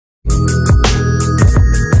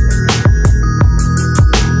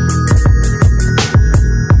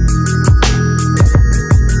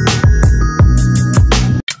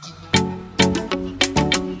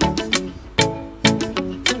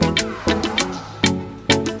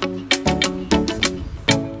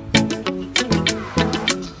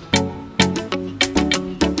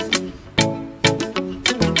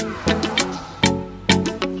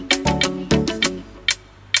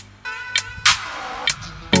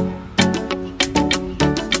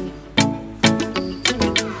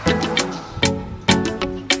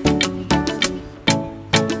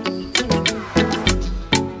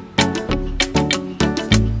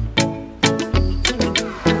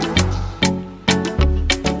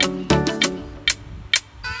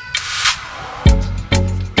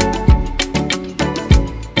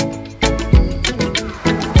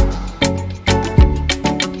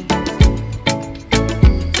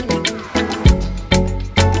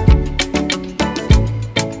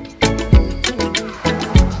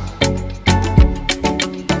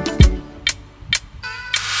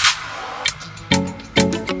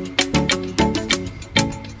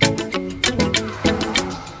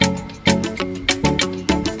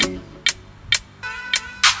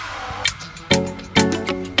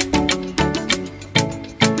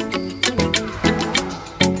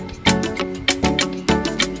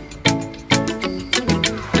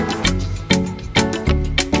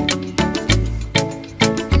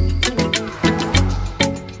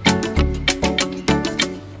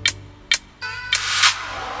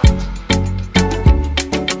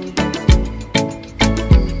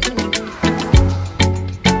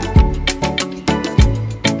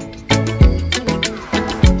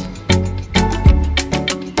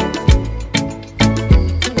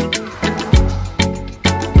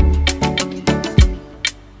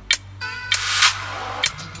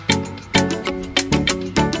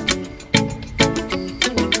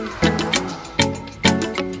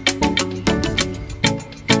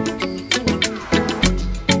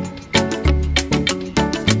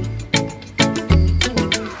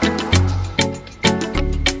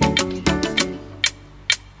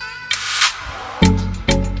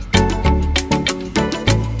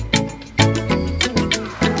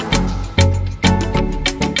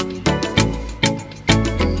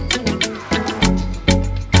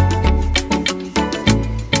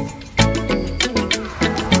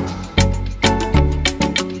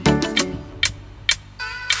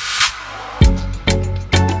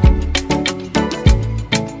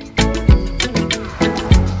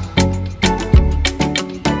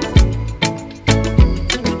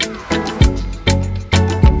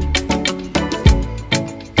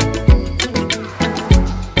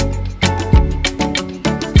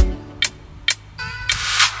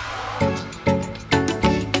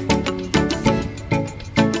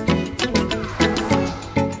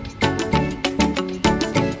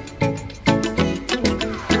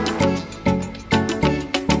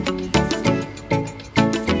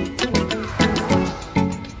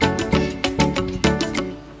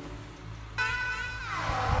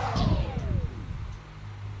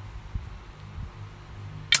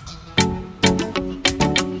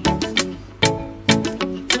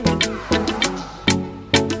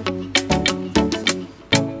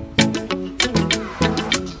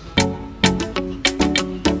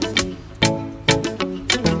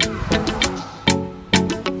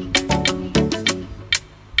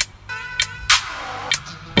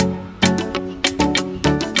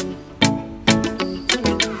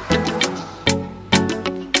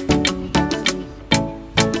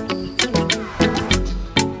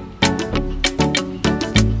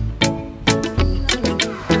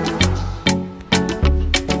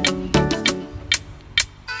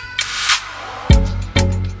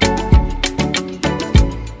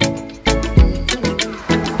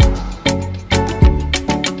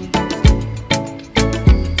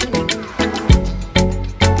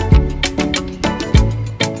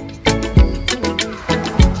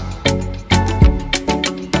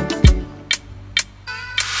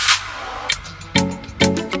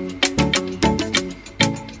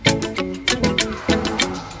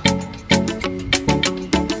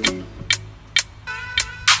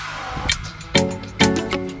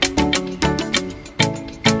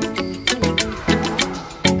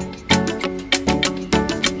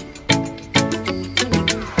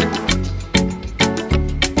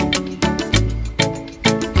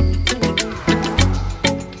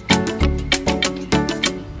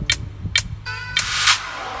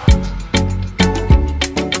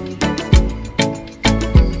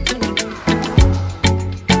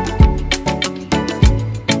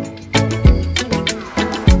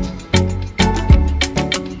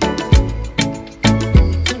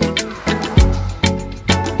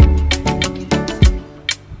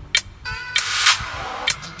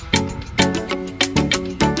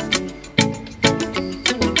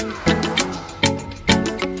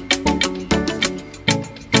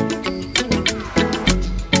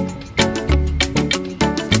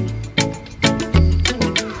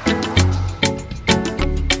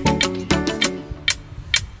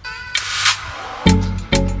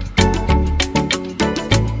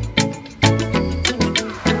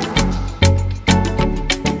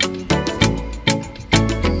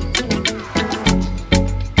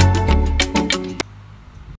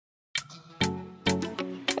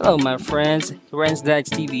Hello my friends,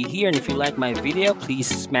 Rensdax TV here, and if you like my video, please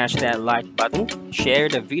smash that like button, share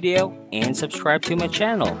the video, and subscribe to my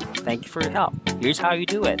channel. Thank you for your help. Here's how you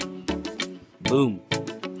do it. Boom.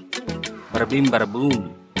 Bada bing bada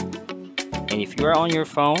boom. And if you are on your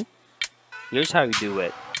phone, here's how you do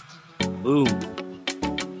it. Boom.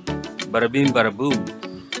 Bada bing bada boom.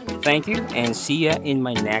 Thank you and see ya in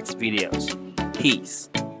my next videos. Peace.